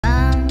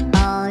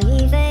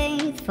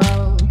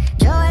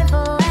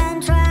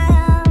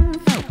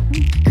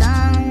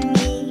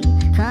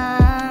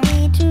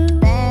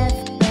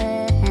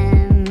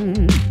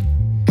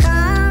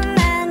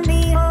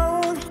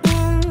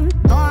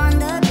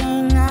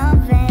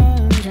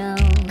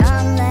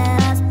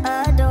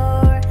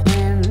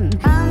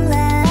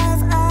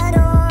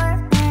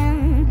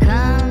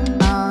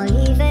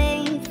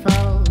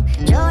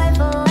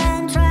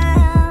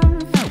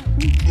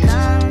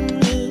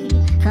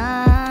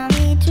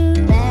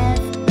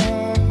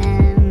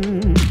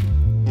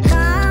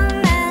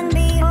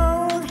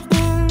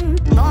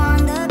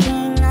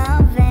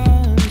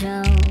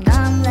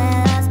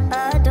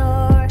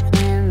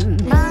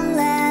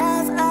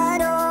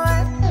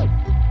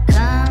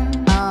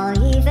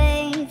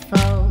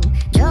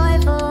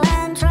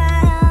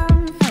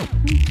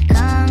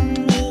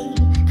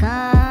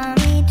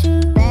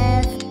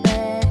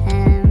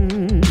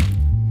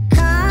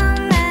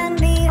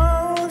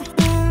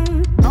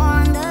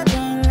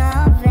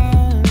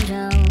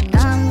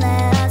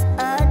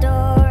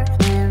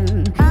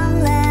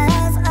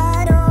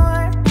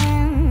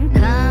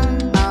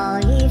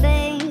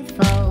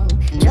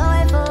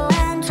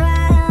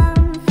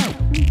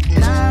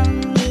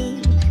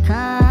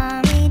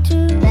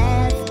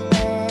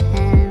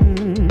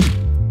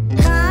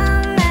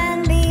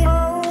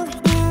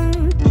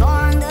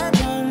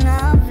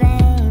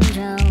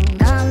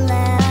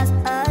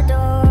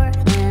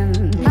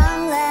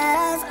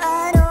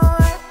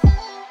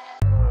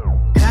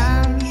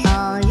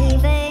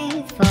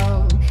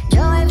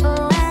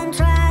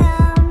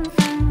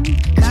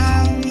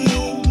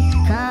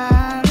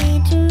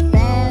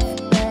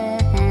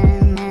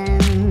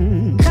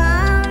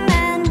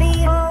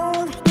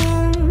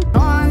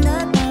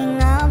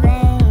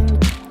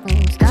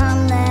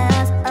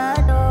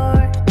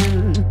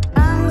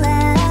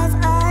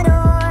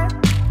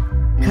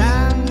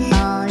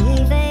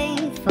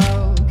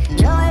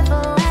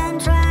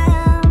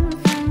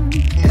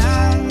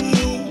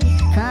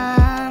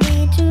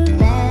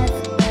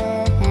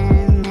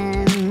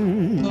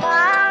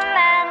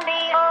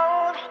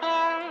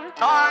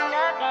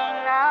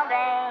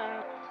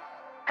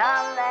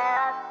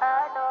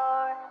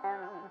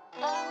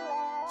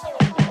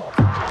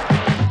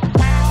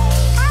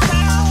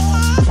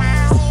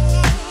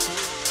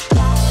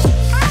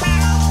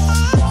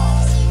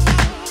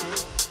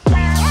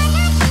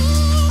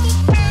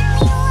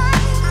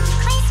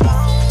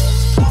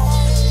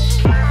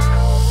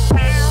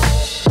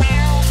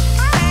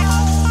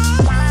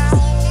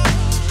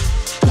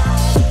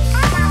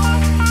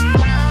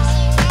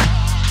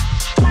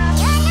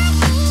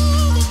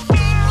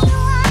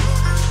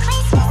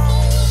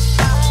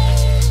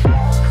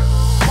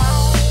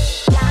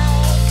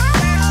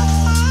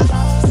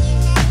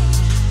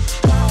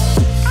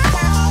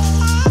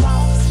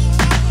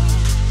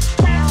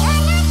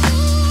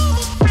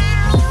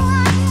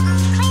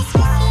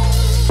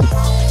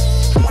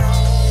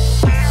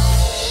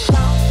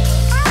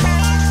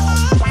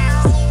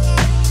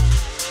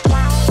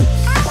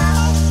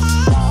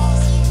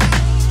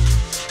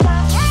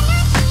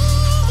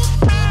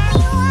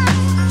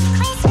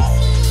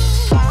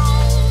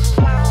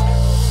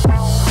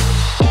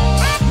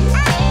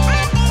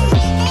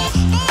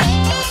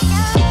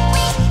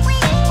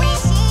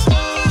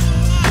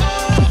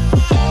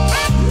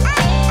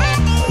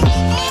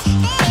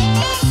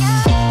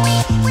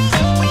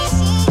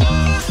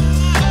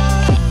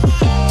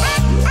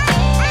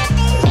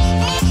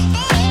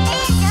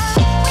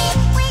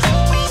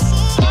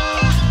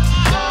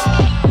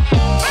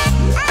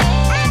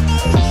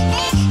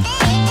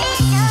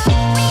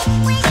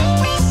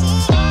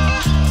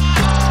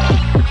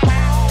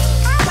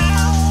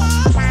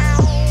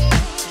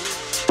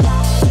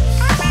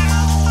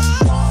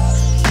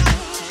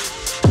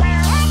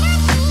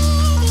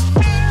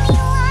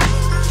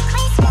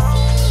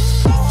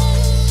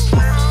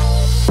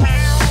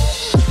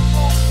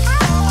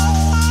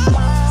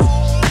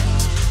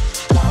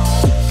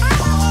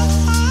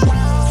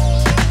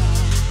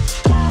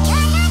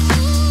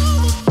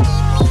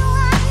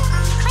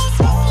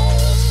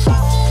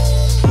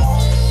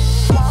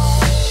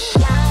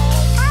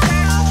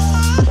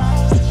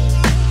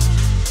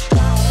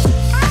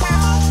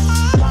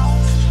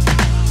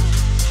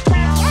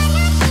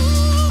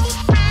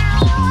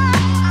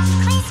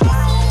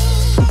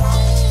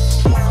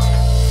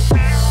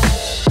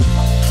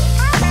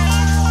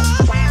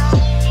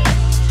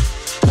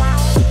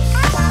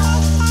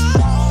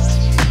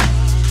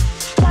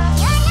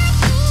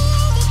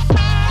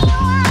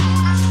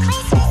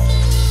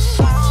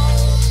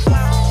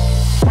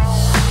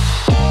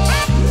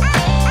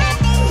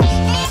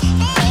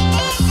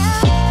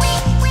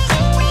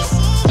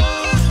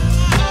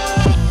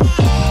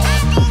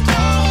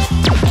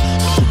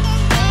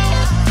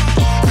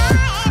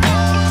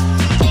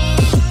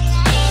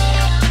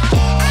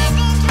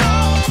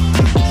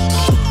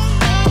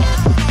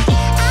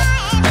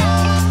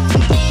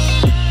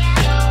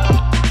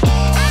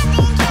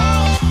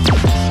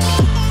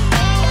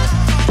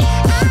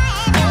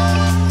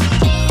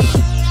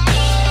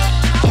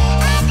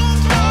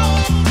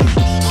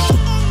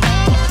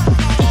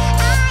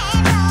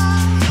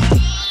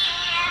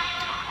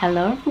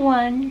Hello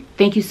everyone.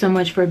 Thank you so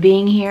much for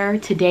being here.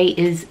 Today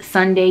is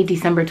Sunday,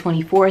 December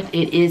 24th.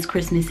 It is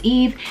Christmas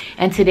Eve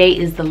and today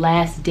is the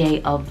last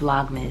day of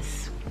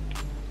Vlogmas.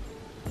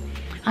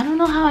 I don't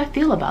know how I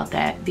feel about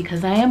that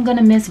because I am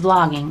gonna miss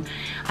vlogging.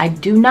 I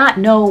do not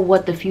know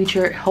what the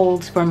future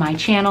holds for my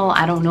channel.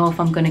 I don't know if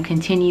I'm gonna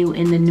continue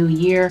in the new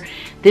year.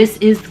 This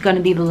is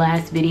gonna be the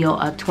last video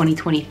of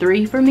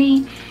 2023 for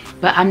me,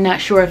 but I'm not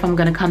sure if I'm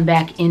gonna come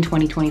back in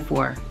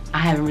 2024. I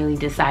haven't really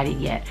decided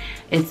yet.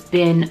 It's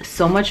been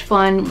so much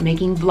fun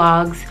making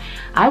vlogs.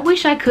 I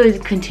wish I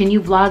could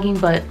continue vlogging,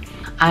 but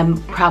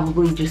I'm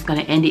probably just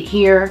gonna end it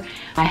here.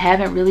 I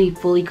haven't really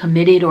fully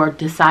committed or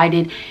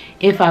decided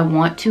if I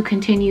want to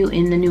continue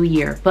in the new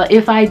year. But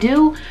if I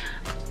do,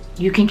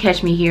 you can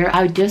catch me here.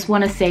 I just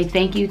wanna say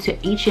thank you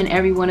to each and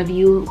every one of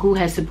you who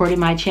has supported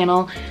my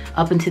channel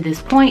up until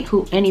this point,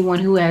 anyone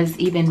who has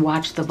even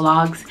watched the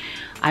vlogs.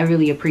 I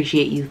really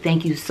appreciate you.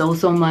 Thank you so,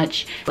 so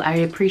much. I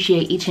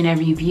appreciate each and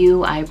every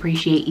view. I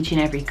appreciate each and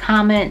every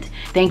comment.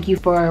 Thank you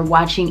for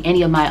watching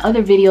any of my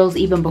other videos,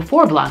 even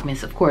before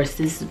Vlogmas. Of course,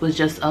 this was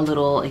just a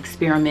little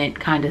experiment,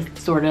 kind of,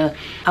 sort of.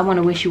 I want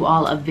to wish you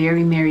all a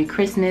very Merry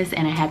Christmas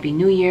and a Happy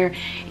New Year.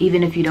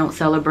 Even if you don't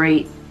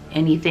celebrate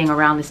anything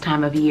around this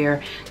time of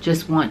year,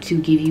 just want to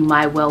give you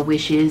my well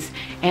wishes.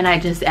 And I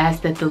just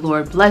ask that the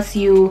Lord bless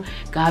you.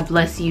 God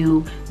bless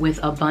you with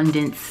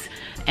abundance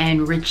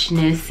and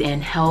richness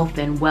and health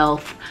and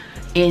wealth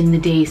in the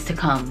days to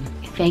come.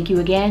 Thank you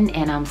again,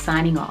 and I'm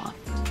signing off.